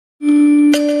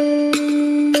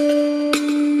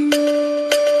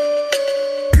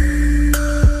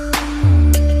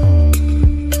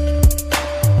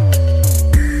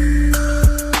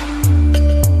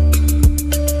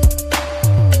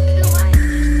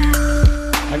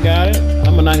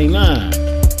$7.99.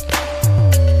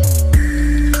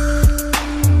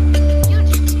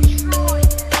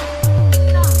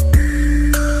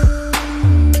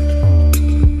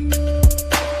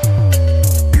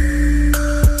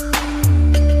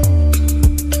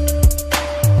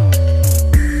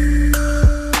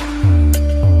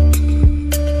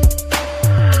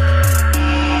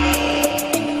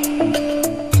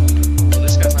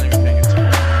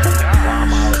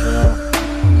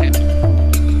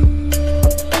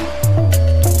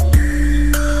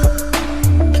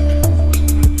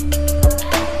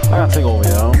 Take over,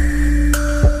 yo.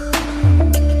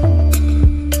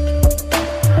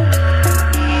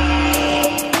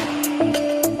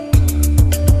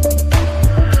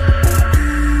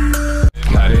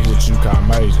 That is what you call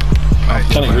major.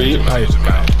 Can I agree? Major.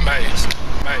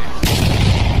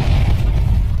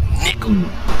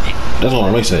 That's what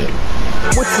I'm saying.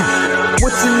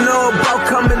 What you know about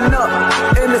coming up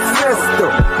in the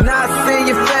system? Not seeing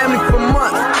your family for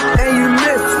months and you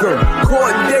miss them.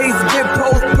 Court days get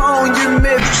postponed, you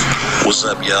miss. What's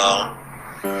up, y'all?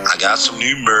 I got some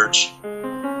new merch.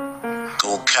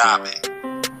 Go cop it.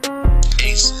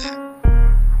 ASAP.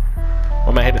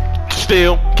 I'm gonna hit it.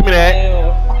 Still, give me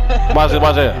that. Watch it,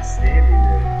 watch it.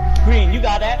 Green, you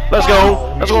got that? Let's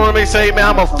go. Let's go on the mixtape, man.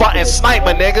 I'm a fucking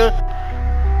sniper, nigga.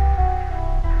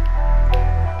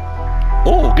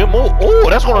 Oh, good move. Oh,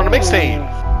 that's one on the mixtape.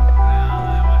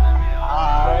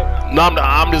 Alright. No,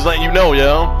 I'm just letting you know,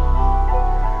 yo.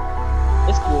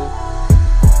 It's cool.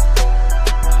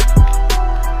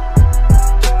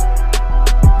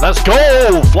 Let's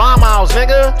go. Fly miles,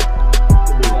 nigga.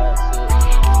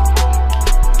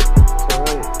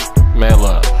 Man,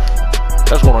 look.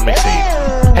 That's one on the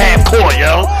mixtape. Half court,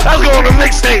 yo. That's going on the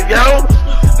mixtape, yo.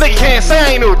 Nigga can't say I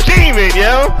ain't no demon,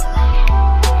 yo.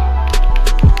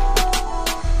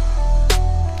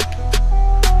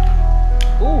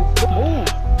 Ooh, good move.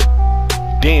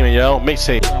 Demon, yo.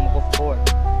 Mixtape. I'm gonna go for it.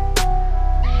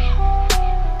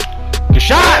 Good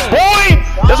shot, boy.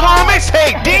 That's going on the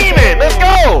mixtape. Demon. Let's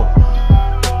go.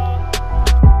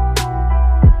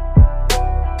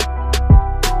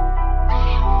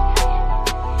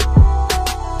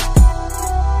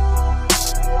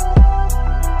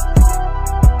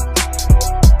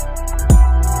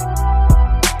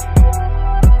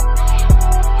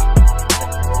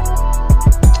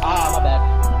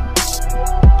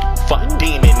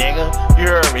 You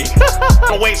heard me.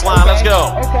 The waistline, let's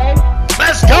go. Okay.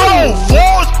 Let's go,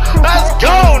 Force. Let's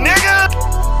go, nigga.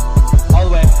 All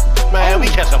the way. Man, we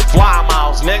catching fly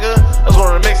miles, nigga. That's one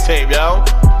on the mixtape, yo.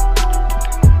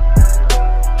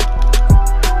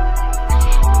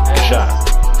 Good shot.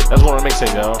 That's one on the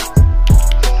mixtape, yo.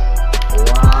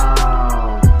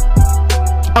 Wow.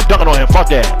 I'm dunking on him. Fuck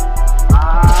that.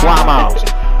 Fly miles.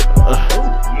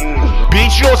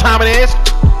 Beach, you know what time it is?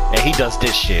 And he does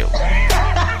this shit.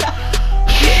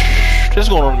 Just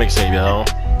going on the mixtape, yo.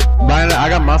 But I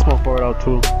got my smoke for it out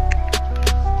too.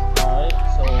 Alright,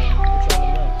 so which one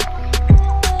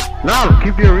to No,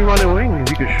 keep your rewinding wing if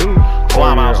you can shoot.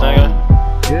 Fly miles, nigga.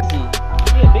 He a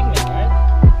big man,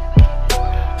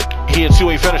 right? He a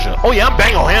two-way finisher. Oh yeah, I'm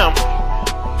bang on him.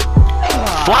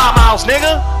 Fly miles,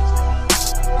 nigga.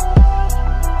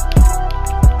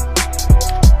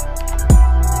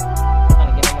 Trying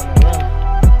to get him on the rim.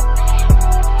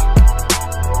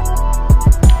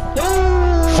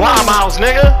 Fly miles,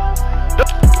 nigga.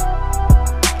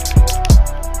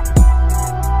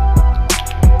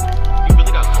 You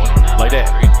really got caught on that? Like that.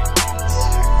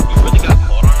 You really got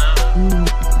caught on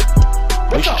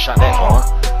that? We should have shot that far.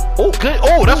 Oh, good.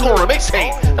 Oh, that's going on the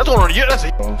mixtape. That's going on the. That's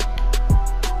it.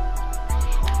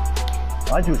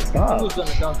 Why'd you He stop? was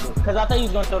gonna dunk it. Cause I thought he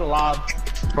was gonna throw the lob.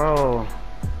 Bro.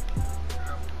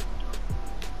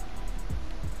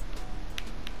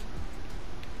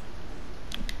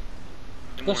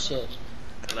 Good shit.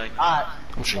 Like, Alright.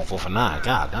 I'm shooting 4 for 9.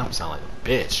 God damn, I sound like a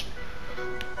bitch.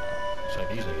 So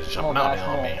these niggas jumping out there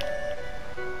on me.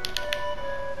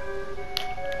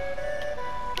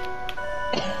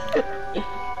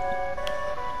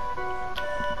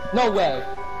 No way.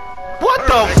 What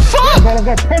the fuck?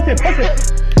 Go, push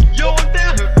it. yo, I'm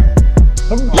down.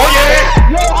 Oh yeah!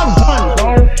 Yo, I'm done,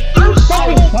 bro. I'm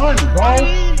fucking done, bro.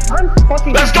 I'm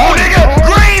fucking Let's go, done, nigga! bro.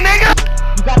 Green, nigga!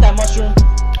 You got that mushroom.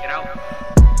 Get out.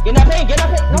 Get in that paint, get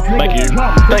in that paint. No. Thank you.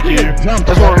 Jump, Thank you. jump.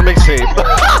 That's one of the mixtape.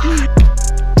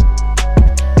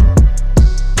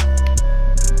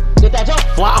 Get that jump.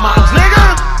 Fly miles, nigga!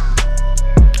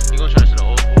 You gonna try to the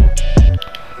old pool?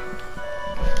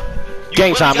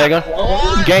 Game time, nigga.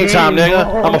 Game time, nigga.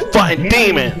 I'm a fucking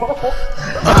demon.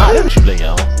 What you think,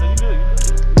 yo?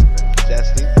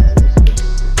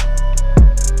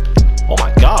 Oh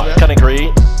my god, cutting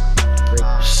green.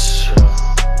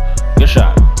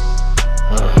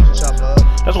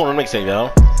 mixtape,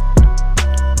 yo.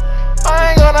 I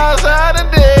ain't going outside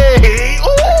today. Ooh.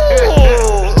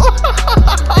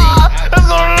 Let's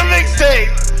go to the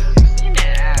mixtape.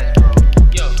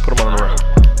 Put him on the road.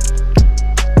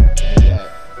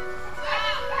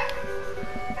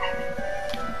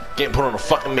 Getting put on a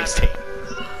fucking mixtape.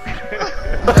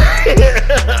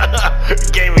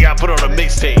 Game we got put on a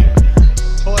mixtape.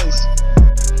 Toys.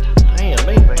 Damn,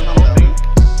 man.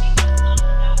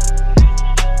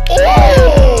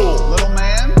 Oh! Little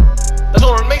man. That's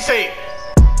on a mixtape.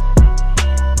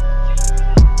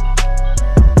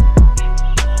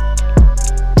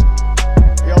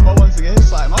 Yo, Mo wants to get his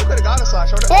slide. Mo could have got a slide.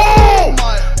 Oh!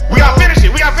 We gotta finish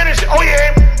it. We gotta finish it. Oh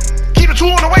yeah. Keep the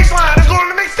tool on the waistline. Let's go on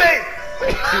the mixtape.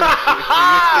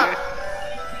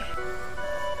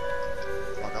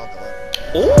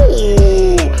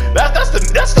 Ooh, that's the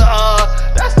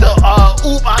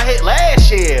oop I hit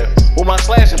last year with my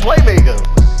slash and playmaker.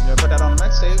 Yeah, put that on the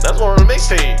mixtape. That's one on the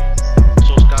mixtape.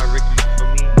 So Scott Ricky for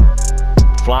me.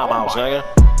 Fly mouse, nigga.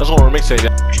 That's one on the mixtape.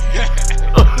 That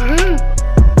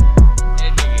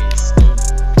nigga is stupid.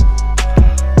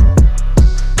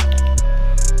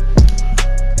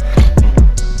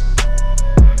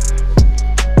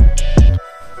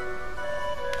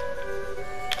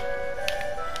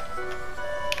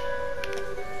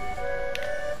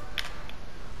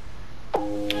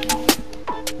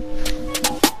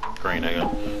 Green, nigga.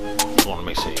 That's one on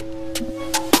the mixtape.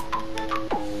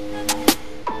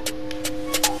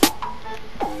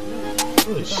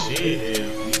 Good shit.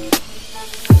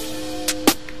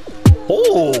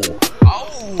 Oh!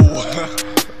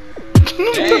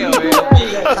 Damn, man.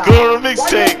 Let's go on the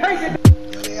mixtape.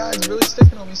 Yo, the eyes really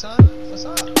sticking on me, son. What's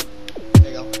up?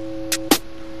 There you go.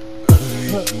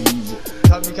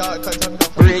 Tell me,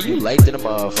 Bria, you late than a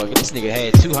motherfucker. This nigga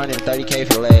had 230K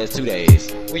for the last 2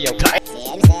 days. Where your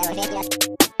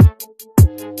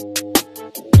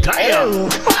Damn!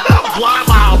 Fly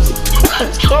mouse!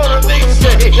 Let's go on the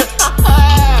mixtape.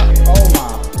 Oh my.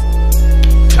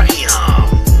 Damn!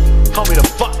 Call me the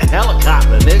fucking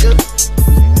helicopter, nigga.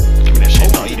 Give me that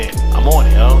shit. No, you didn't. I'm on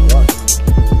it, yo.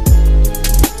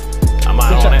 I'm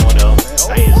out on that one, though.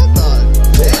 Damn. what the?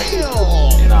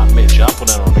 Damn. And I admit you, I'll put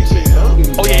that on the mixtape, yo.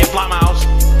 Oh, yeah, fly mouse.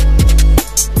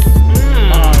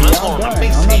 Let's go on the I'm not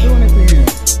mixtape. doing it for you.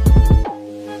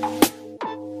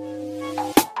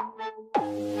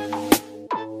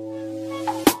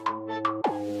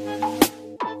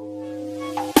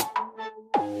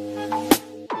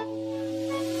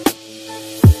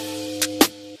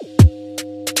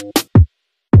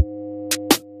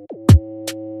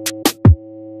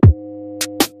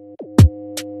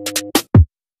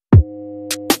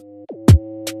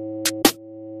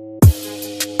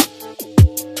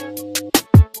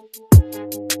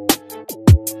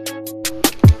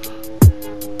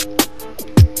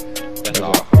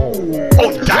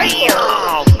 Oh,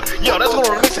 damn! Yo, that's going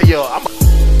on the mixtape, yo.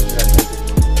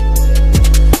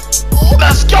 Oh,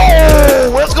 let's go!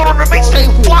 Let's go on the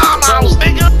mixtape. Fly mouse,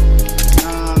 nigga.